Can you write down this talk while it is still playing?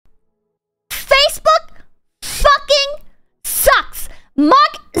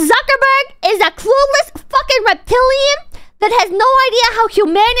Mark Zuckerberg is a clueless fucking reptilian that has no idea how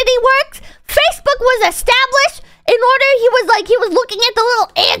humanity works. Facebook was established in order, he was looking at the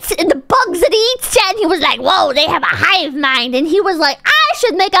little ants and the bugs that he eats, and he was like, whoa, they have a hive mind. And he was like, I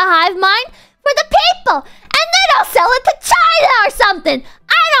should make a hive mind for the people, and then I'll sell it to China or something.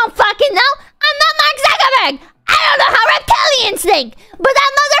 I don't fucking know. I'm not Mark Zuckerberg. I don't know how reptilians think. But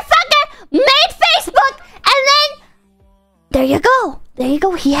that motherfucker made Facebook, and then there you go. There you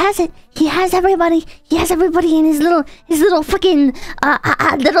go. He has it. He has everybody. He has everybody in his little fucking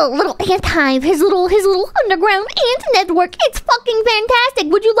little ant hive. His little underground ant network. It's fucking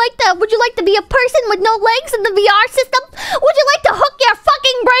fantastic. Would you like to be a person with no legs in the VR system? Would you like to hook your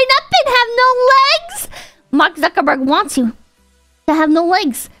fucking brain up and have no legs? Mark Zuckerberg wants you to have no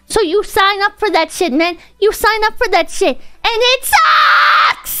legs. So you sign up for that shit, man. You sign up for that shit. And it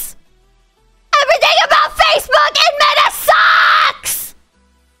sucks! Everything about Facebook and Meta sucks!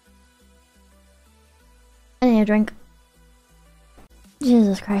 I need a drink.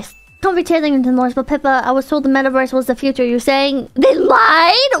 Jesus Christ. Don't be chasing into Morse, but Pippa, I was told the metaverse was the future. You're saying they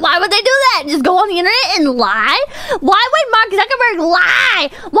lied? Why would they do that? Just go on the internet and lie? Why would Mark Zuckerberg lie?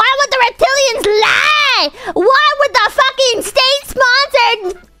 Why would the reptilians lie? Why would the fucking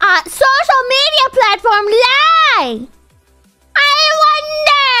state-sponsored social media platform lie? I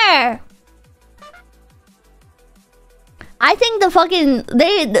wonder! I think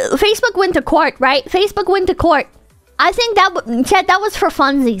Facebook went to court, right? Facebook went to court. I think that was for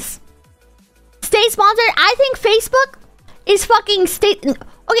funsies. State-sponsored? I think Facebook is fucking state... Okay,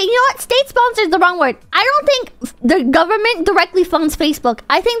 you know what? State-sponsored is the wrong word. I don't think the government directly funds Facebook.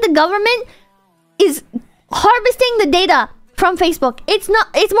 I think the government is harvesting the data from Facebook. It's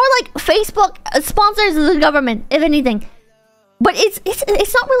more like Facebook sponsors the government, if anything. But it's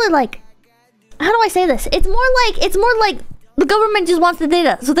not really like... How do I say this? It's more like the government just wants the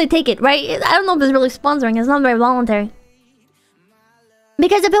data, so they take it, right? I don't know if it's really sponsoring. It's not very voluntary.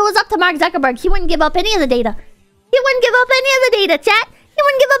 Because if it was up to Mark Zuckerberg, he wouldn't give up any of the data. He wouldn't give up any of the data, chat. He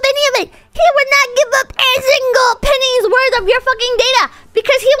wouldn't give up any of it. He would not give up a single penny's worth of your fucking data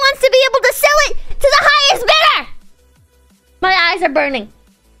because he wants to be able to sell it to the highest bidder. My eyes are burning.